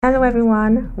Hello,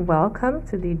 everyone. Welcome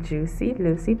to the Juicy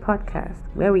Lucy podcast,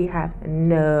 where we have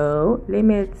no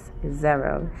limits,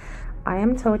 zero. I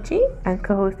am Tochi, and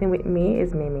co hosting with me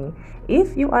is Mimi.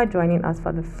 If you are joining us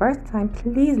for the first time,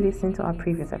 please listen to our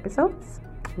previous episodes.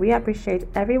 We appreciate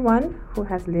everyone who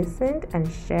has listened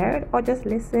and shared, or just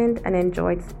listened and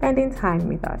enjoyed spending time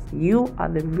with us. You are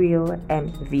the real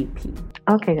MVP.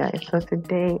 Okay, guys, so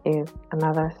today is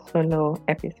another solo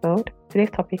episode. Today's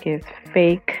topic is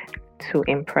fake to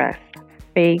impress.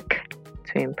 Fake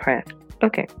to impress.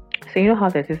 Okay, so you know how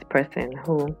there's this person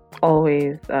who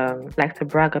always likes to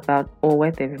brag about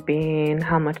where they've been,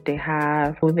 how much they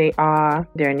have, who they are,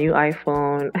 their new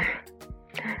iPhone,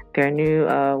 their new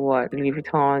Louis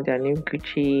Vuitton, their new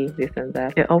Gucci, this and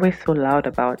that. They're always so loud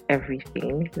about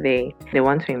everything. They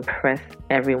want to impress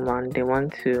everyone. They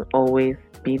want to always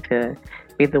be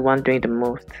the one doing the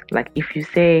most. Like if you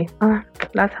say, "Oh,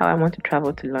 that's how I want to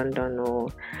travel to London," or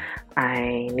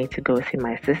 "I need to go see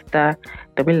my sister,"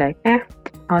 they'll be like, I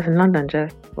was in London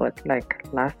just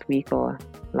last week or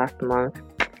last month.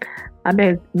 I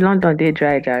bet London they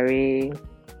dry Jare.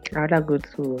 I'd rather go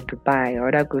to Dubai, I'd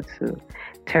rather go to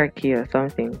Turkey or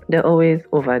something. They're always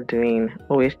overdoing,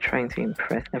 always trying to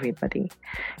impress everybody,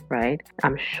 right?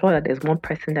 I'm sure that there's one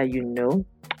person that you know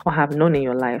or have known in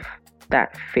your life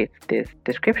that fits this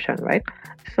description, right?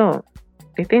 So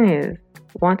the thing is,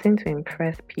 wanting to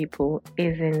impress people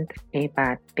isn't a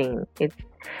bad thing.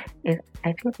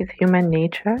 I think it's human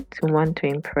nature to want to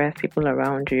impress people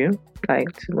around you,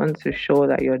 like to want to show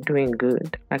that you're doing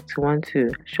good, like to want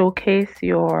to showcase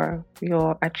your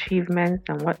achievements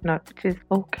and whatnot, which is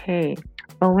okay.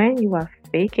 But when you are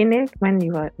faking it, when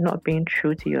you are not being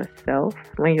true to yourself,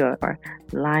 when you are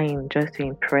lying just to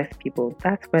impress people,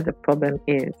 that's where the problem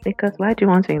is. Because why do you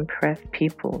want to impress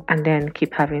people and then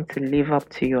keep having to live up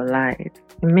to your lies?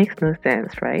 It makes no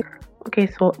sense, right? Okay,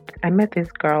 so I met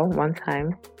this girl one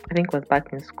time. I think it was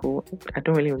back in school. I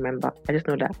don't really remember. I just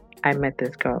know that I met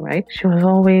this girl, right? She was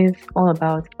always all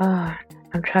about,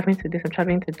 I'm traveling to this, I'm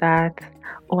traveling to that.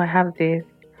 Oh, I have this.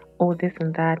 Oh, this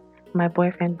and that. My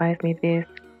boyfriend buys me this.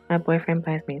 My boyfriend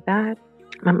buys me that.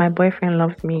 My boyfriend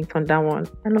loves me on that one.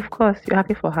 And of course, you're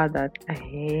happy for her that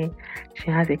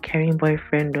she has a caring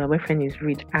boyfriend, or her boyfriend is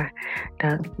rich.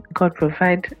 That God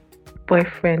provide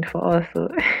boyfriend for us. So.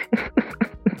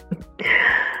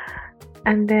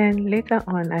 And then later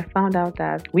on,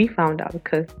 we found out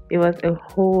because it was a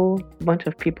whole bunch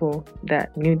of people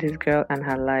that knew this girl and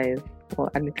her lies. Well,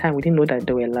 at the time, we didn't know that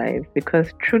they were lies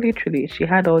because truly, she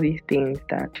had all these things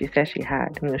that she said she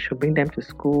had. She'll bring them to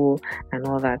school and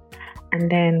all that. And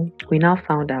then we now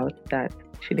found out that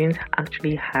she didn't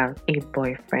actually have a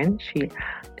boyfriend.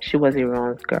 She was a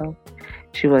runs girl.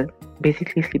 She was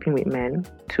basically sleeping with men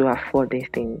to afford these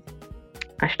things.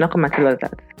 And she not come and tell us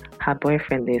that her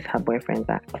boyfriend is her boyfriend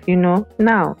that.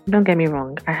 Now, don't get me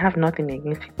wrong. I have nothing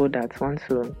against people that want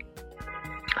to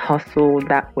hustle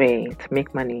that way to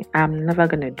make money. I'm never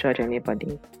going to judge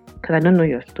anybody because I don't know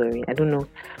your story. I don't know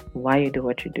why you do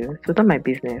what you do. So it's not my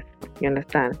business. You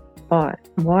understand? But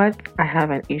what I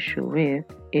have an issue with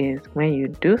is when you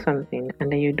do something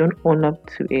and then you don't own up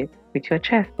to it with your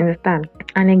chest. Understand?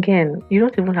 And again, you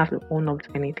don't even have to own up to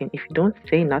anything. If you don't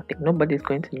say nothing, nobody's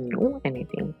going to know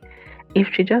anything. If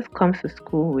she just comes to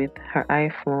school with her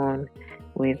iPhone,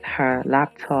 with her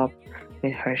laptop,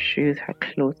 with her shoes, her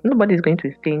clothes, nobody's going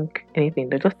to think anything.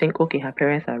 They'll just think, okay, her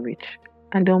parents are rich,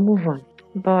 and they'll move on.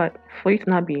 But for you to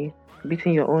not be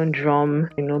beating your own drum,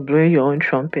 blowing your own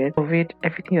trumpet, of it,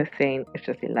 everything you're saying is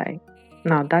just a lie.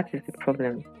 Now, that is the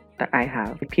problem that I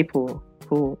have with people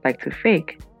who like to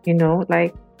fake.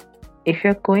 If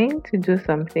you're going to do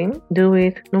something, do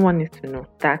it. No one needs to know.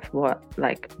 That's what,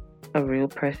 a real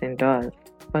person does.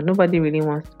 But nobody really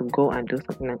wants to go and do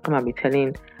something and come and be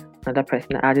telling another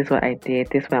person, this is what I did,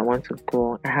 this is where I want to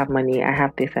go, I have money, I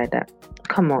have this, I that.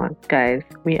 Come on, guys,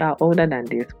 we are older than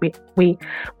this. We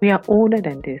are older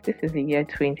than this. This is the year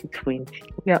 2020.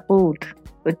 We are old,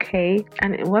 okay?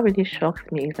 And what really shocks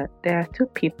me is that there are still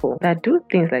people that do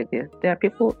things like this. There are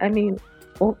people,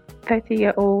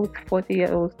 30-year-olds,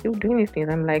 40-year-olds still doing these things.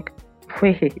 I'm like,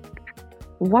 wait,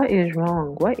 what is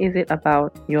wrong? What is it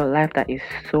about your life that is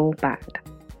so bad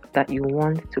that you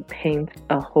want to paint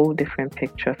a whole different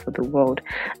picture for the world?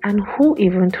 And who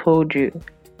even told you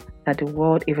that the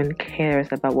world even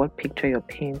cares about what picture you're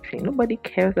painting? Nobody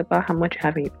cares about how much you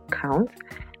have in your account.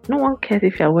 No one cares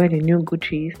if you're wearing the new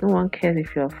Gucci's. No one cares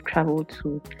if you've traveled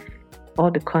to all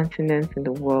the continents in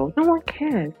the world. No one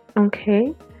cares,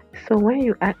 okay? So when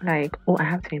you act like, I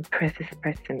have to impress this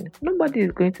person, nobody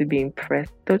is going to be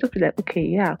impressed. They'll just be like, okay,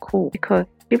 yeah, cool. Because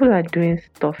People are doing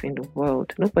stuff in the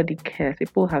world. Nobody cares.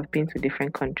 People have been to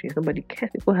different countries. Nobody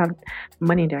cares. People have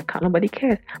money in their account. Nobody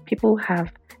cares. People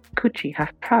have Gucci,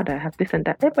 have Prada, have this and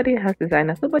that. Everybody has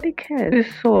designers. Nobody cares.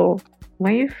 So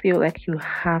when you feel like you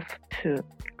have to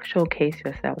showcase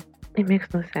yourself, it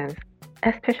makes no sense.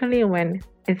 Especially when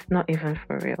it's not even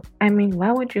for real. I mean,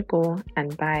 why would you go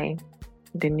and buy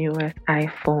the newest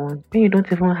iPhone when you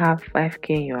don't even have 5k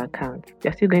in your account?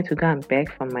 You're still going to go and beg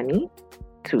for money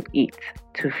to eat,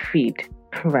 to feed,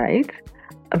 right?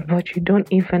 But you don't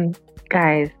even,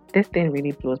 guys, this thing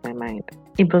really blows my mind.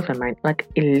 It blows my mind, like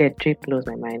it legit blows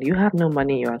my mind. You have no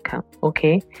money in your account,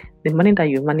 okay? The money that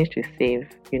you managed to save,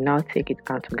 you now take it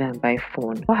out to go and buy a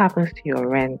phone. What happens to your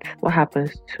rent? What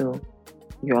happens to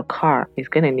your car? It's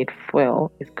going to need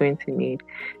fuel. It's going to need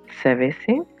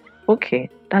servicing. Okay,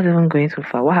 that's even going too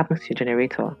far. What happens to your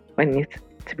generator when it needs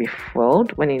to be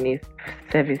fueled, when it needs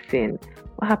servicing?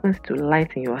 What happens to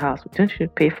light in your house? Don't you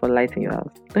pay for light in your house?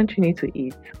 Don't you need to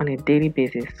eat on a daily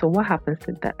basis? So what happens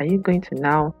to that? Are you going to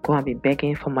now go and be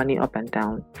begging for money up and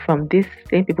down from these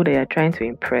same people that you're trying to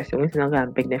impress? You're going to now go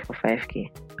and beg them for 5k.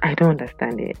 I don't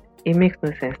understand it. It makes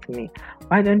no sense to me.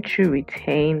 Why don't you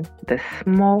retain the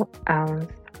small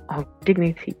ounce of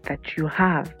dignity that you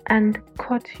have and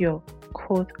cut your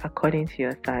coat according to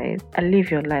your size and live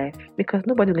your life? Because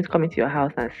nobody will come into your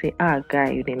house and say,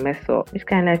 guy, you didn't mess up. Which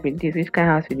kind of life with this? Which kind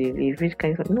of house will you live? Which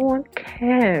kind of... No one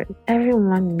cares.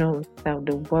 Everyone knows that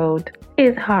the world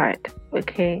is hard.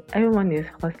 Okay? Everyone is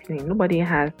hustling. Nobody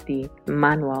has the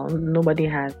manual. Nobody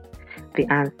has the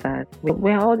answers.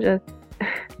 We're all just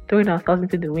throwing ourselves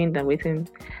into the wind and waiting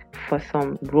for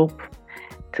some rope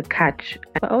to catch.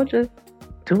 We're all just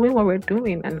doing what we're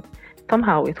doing, and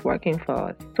somehow it's working for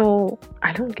us. So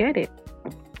I don't get it.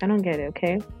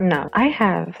 Okay? Now, I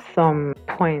have some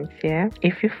points here.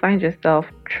 If you find yourself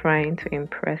trying to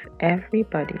impress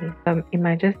everybody, it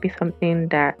might just be something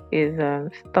that is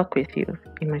stuck with you.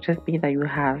 It might just be that you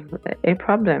have a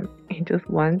problem. You just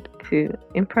want to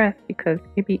impress because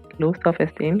maybe low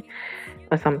self-esteem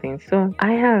or something. So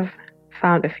I have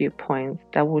found a few points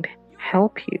that would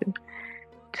help you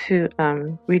to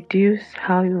reduce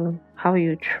how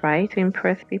you try to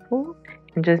impress people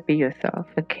and just be yourself.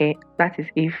 Okay, that is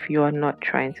if you are not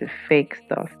trying to fake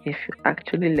stuff. If you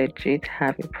actually legit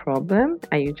have a problem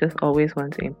and you just always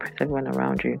want to impress everyone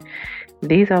around you,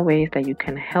 these are ways that you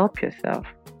can help yourself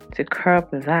to curb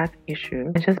that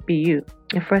issue and just be you.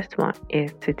 The first one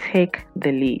is to take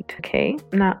the lead. Okay,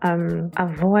 now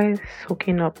avoid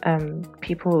soaking up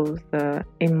people's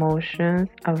emotions.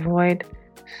 Avoid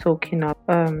soaking up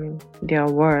their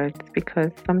words,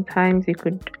 because sometimes you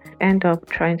could end up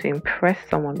trying to impress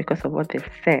someone because of what they've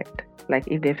said. Like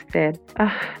if they've said,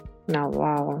 now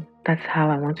wow, that's how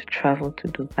I want to travel to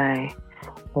Dubai,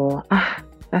 or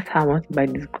that's how I want to buy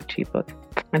this Gucci, but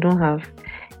I don't have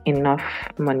enough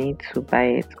money to buy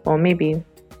it. Or maybe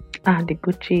the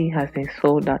Gucci has been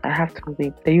sold out, I have to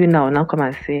wait. Then you now come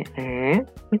and say,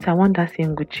 wait, I want that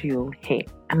same Gucci. Oh, hey,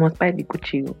 I must buy the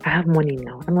Gucci. I have money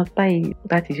now. I must buy it.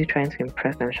 That is you trying to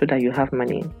impress and show that you have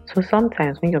money. So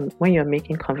sometimes when you're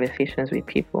making conversations with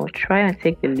people, try and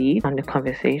take the lead on the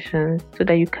conversations so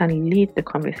that you can lead the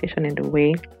conversation in the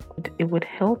way it would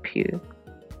help you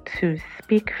to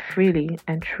speak freely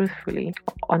and truthfully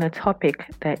on a topic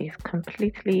that is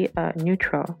completely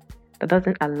neutral, that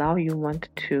doesn't allow you want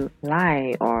to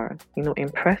lie or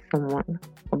impress someone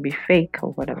or be fake or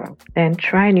whatever. Then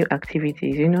try new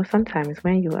activities. Sometimes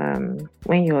when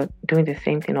you're doing the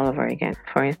same thing all over again,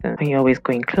 for instance, when you're always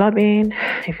going clubbing,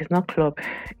 if it's not club,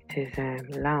 it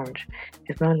is lounge.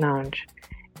 If it's not lounge,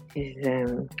 it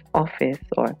is office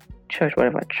or church,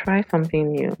 whatever. Try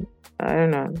something new. I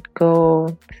don't know,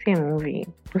 go see a movie,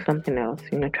 do something else,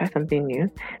 try something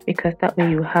new, because that way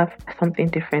you have something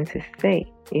different to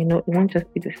say. It won't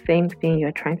just be the same thing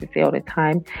you're trying to say all the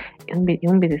time. It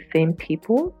won't be the same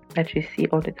people that you see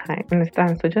all the time.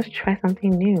 Understand? So just try something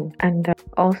new. And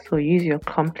also use your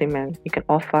compliments. You can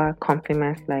offer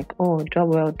compliments like, oh,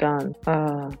 job well done.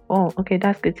 Oh, okay,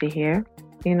 that's good to hear.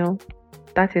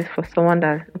 That is for someone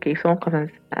that, okay, if someone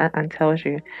comes and tells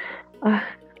you, I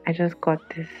just got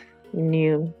this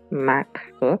new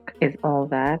MacBook, is all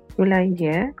that. You're like,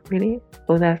 yeah, really?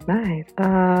 Oh, that's nice.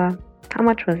 How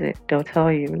much was it? They'll tell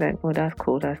you, like, oh, that's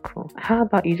cool. How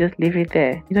about you just leave it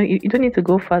there? You don't need to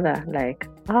go further. Like,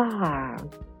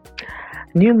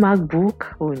 new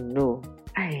MacBook? Oh no.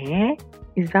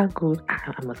 Is that good?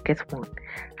 I must get one.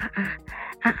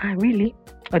 Really?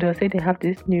 Or they'll say they have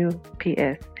this new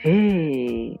PS.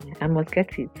 Hey, I must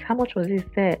get it. How much was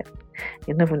it there?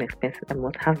 It's not even expensive. I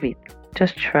must have it.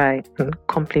 Just try and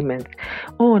compliment.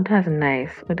 Oh, that's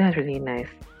nice. Oh, that's really nice.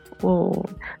 Oh,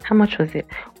 how much was it?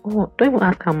 Oh, don't even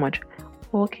ask how much.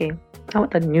 Oh, okay.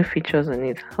 What are the new features on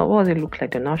it? What does it look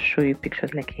like? They'll now show you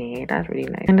pictures like, hey, that's really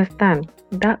nice. Understand?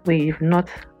 That way you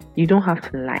don't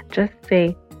have to lie. Just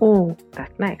say, oh,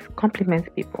 that's nice.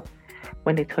 Compliment people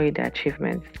when they tell you their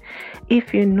achievements.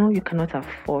 If you know you cannot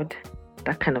afford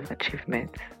that kind of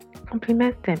achievement,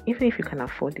 compliment them. Even if you can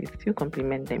afford it, still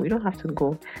compliment them. You don't have to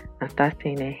go and start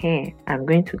saying, hey, I'm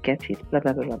going to get it, blah,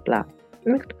 blah, blah, blah, blah. It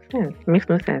makes no sense. It makes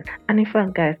no sense. And in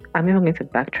fact, guys, I'm even going to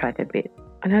backtrack a bit.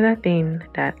 Another thing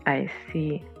that I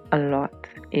see a lot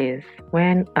is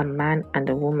when a man and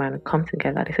a woman come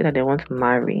together, they say that they want to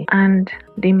marry. And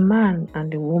the man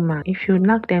and the woman, if you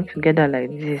knock them together like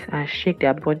this and shake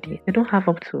their body, they don't have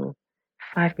up to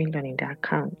 5 million in their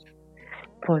accounts.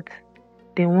 But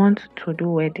they want to do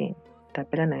wedding that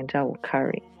Bella Naija will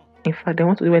carry. In fact, they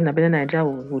want to do wedding that Bella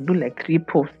Naija will do like 3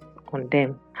 posts on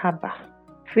them. Haba.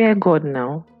 Fear God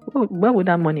now. Where would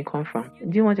that money come from?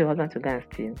 Do you want your husband to go and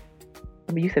steal?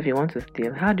 Maybe you say if you want to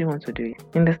steal, how do you want to do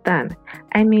it? Understand?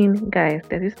 I mean, guys,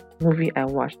 there's this movie I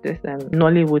watched, this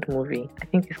Nollywood movie. I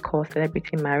think it's called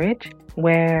Celebrity Marriage,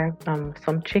 where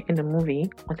some chick in the movie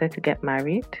wanted to get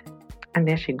married, and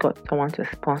then she got someone to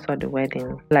sponsor the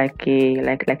wedding, like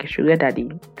a sugar daddy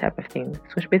type of thing.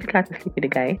 So she basically had to sleep with the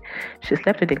guy. She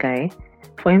slept with the guy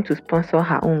for him to sponsor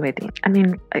her own wedding. I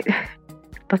mean,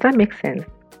 does that make sense?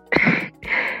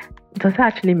 Does that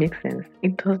actually make sense?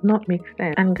 It does not make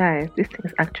sense. And guys, these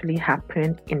things actually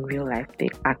happen in real life. They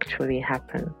actually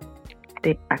happen.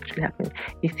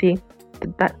 You see,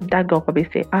 that girl probably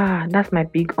say, that's my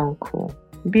big uncle.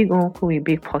 Big uncle with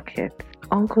big pockets.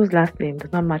 Uncle's last name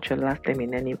does not match your last name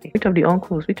in any way. Which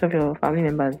of your family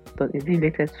members is he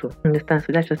related to? Understand?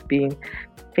 So that's just being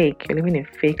fake. You're living a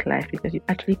fake life because you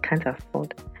actually can't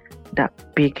afford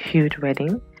that big, huge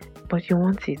wedding, but you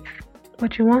want it.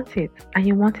 And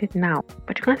you want it now,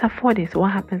 but you can't afford it. So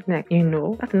what happens next?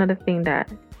 That's another thing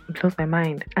that blows my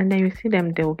mind. And then you see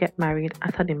them, they will get married.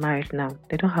 After the marriage now,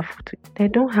 they don't have food they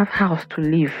don't have house to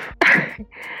live.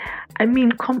 I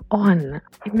mean, come on.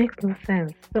 It makes no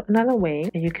sense. So another way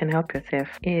that you can help yourself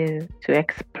is to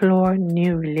explore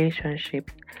new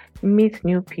relationships. Meet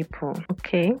new people,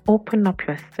 okay? Open up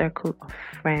your circle of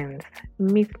friends.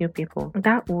 Meet new people.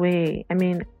 That way, I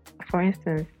mean, for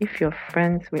instance, if you're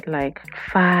friends with like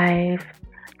 5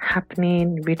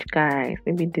 happening rich guys,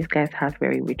 maybe these guys have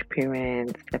very rich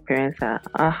parents. Their parents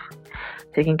are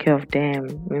taking care of them,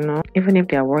 even if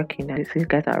they're working, these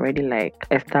guys are already like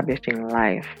established in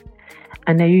life.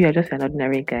 And then you are just an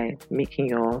ordinary guy making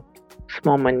your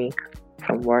small money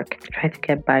from work, trying to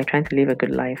get by, trying to live a good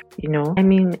life, I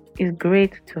mean, it's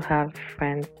great to have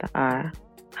friends that are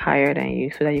higher than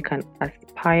you so that you can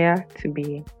aspire to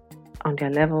be on their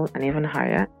level and even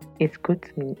higher. It's good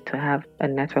to have a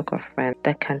network of friends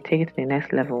that can take it to the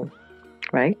next level,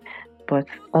 right? But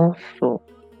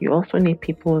you also need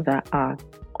people that are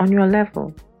on your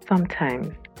level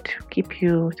sometimes to keep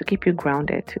you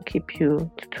grounded, to keep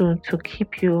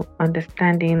you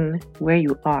understanding where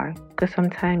you are. Because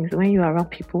sometimes when you are around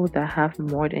people that have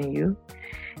more than you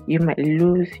might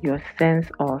lose your sense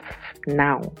of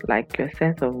now, like your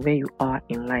sense of where you are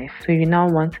in life. So you now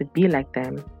want to be like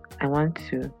them and want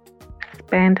to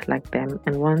spend like them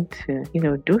and want to,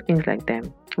 do things like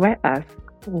them. Whereas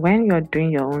when you're doing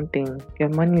your own thing, your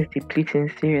money is depleting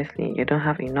seriously. You don't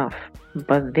have enough.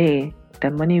 But the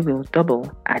money will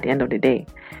double at the end of the day.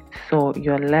 So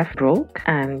you're left broke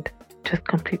and just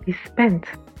completely spent.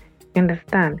 You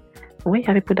understand? When you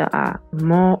have people that are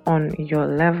more on your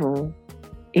level,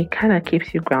 it kind of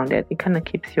keeps you grounded. It kind of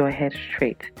keeps your head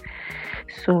straight.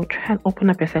 So try and open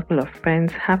up your circle of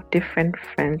friends. Have different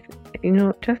friends.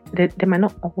 Just they might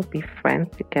not all be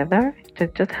friends together.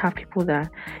 Just have people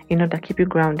that that keep you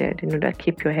grounded. That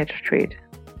keep your head straight.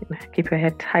 Keep your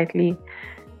head tightly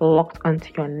locked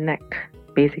onto your neck,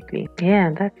 basically.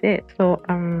 Yeah, that's it. So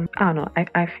I don't know.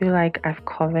 I feel like I've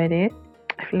covered it.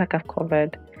 I feel like I've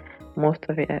covered most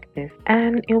of it at least.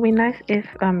 And it would be nice if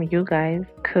you guys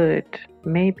could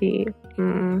maybe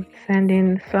send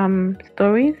in some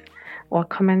stories or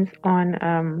comments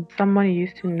on someone you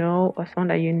used to know or someone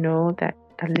that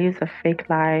lives a fake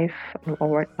life or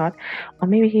whatnot. Or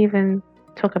maybe even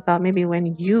talk about maybe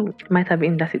when you might have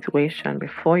been in that situation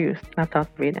before you snapped out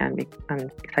of it and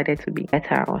decided to be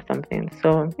better or something.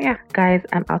 So yeah, guys,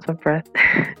 I'm out of breath.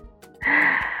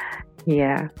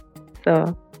 Yeah.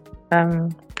 So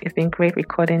it's been great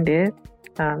recording this.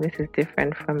 This is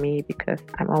different for me because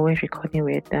I'm always recording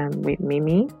with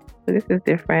Mimi. So this is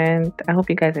different. I hope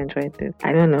you guys enjoyed this.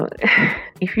 I don't know.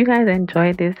 If you guys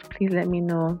enjoyed this, please let me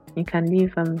know. You can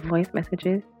leave voice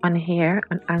messages on here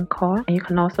on Anchor, and you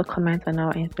can also comment on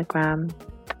our Instagram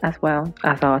as well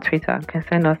as our Twitter. You can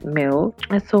send us mail.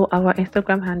 And so our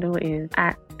Instagram handle is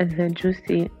at the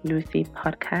Juicy Lucy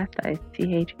Podcast. That is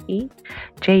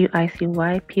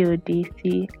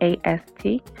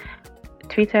TheJuicyPodcast.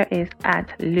 Twitter is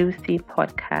at Lucy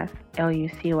Podcast,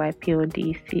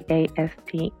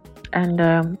 LucyPodcast. And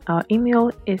our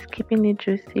email is keeping it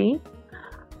juicy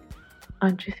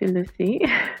on Juicy Lucy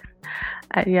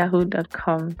at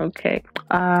yahoo.com. Okay.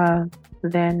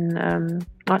 Then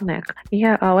what next?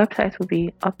 Yeah, our website will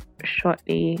be up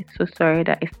shortly. So sorry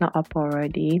that it's not up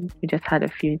already. We just had a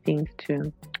few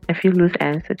loose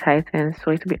ends to tighten, so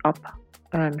it will be up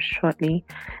shortly.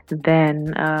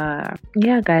 Then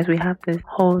yeah guys, we have this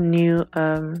whole new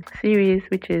series,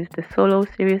 which is the solo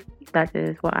series. That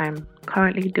is what I'm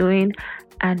currently doing.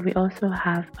 And we also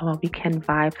have our weekend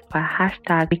vibes, our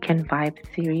hashtag weekend vibes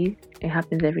series. It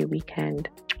happens every weekend.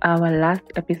 Our last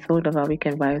episode of our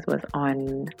weekend vibes was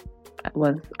on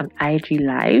IG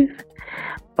Live,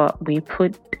 but we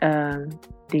put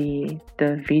the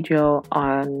video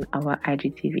on our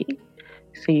IGTV,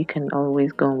 so you can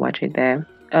always go and watch it there.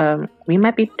 We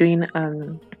might be doing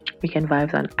weekend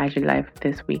vibes on IG Live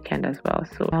this weekend as well,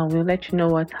 so we'll let you know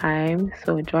what time.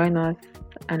 So join us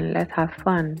and let's have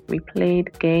fun. We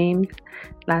played games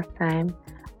last time.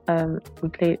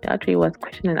 It was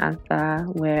question and answer,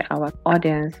 where our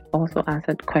audience also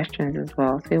answered questions as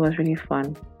well, so it was really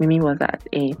fun. Mimi was at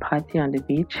a party on the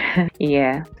beach.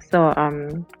 Yeah, so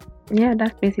yeah,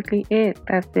 that's basically it.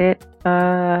 That's it.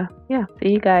 Yeah, so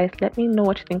you guys, let me know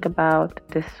what you think about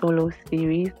the solo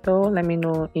series though. Let me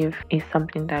know if it's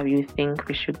something that you think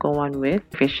we should go on with,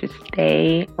 if it should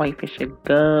stay or if it should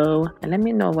go, and let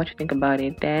me know what you think about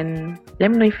it. Then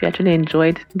let me know if you actually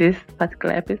enjoyed this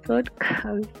particular episode,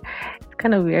 because it's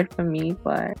kind of weird for me,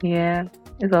 but yeah,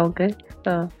 it's all good.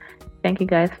 So thank you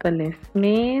guys for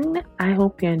listening. I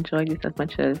hope you enjoyed this as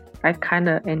much as I kind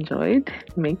of enjoyed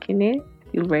making it.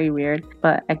 Feel very weird,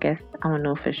 but I guess I will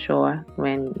know for sure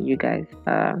when you guys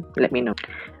let me know.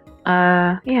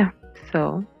 Yeah,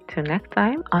 so till next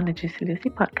time on the Juicy Lucy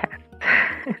Podcast.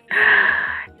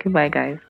 Goodbye guys.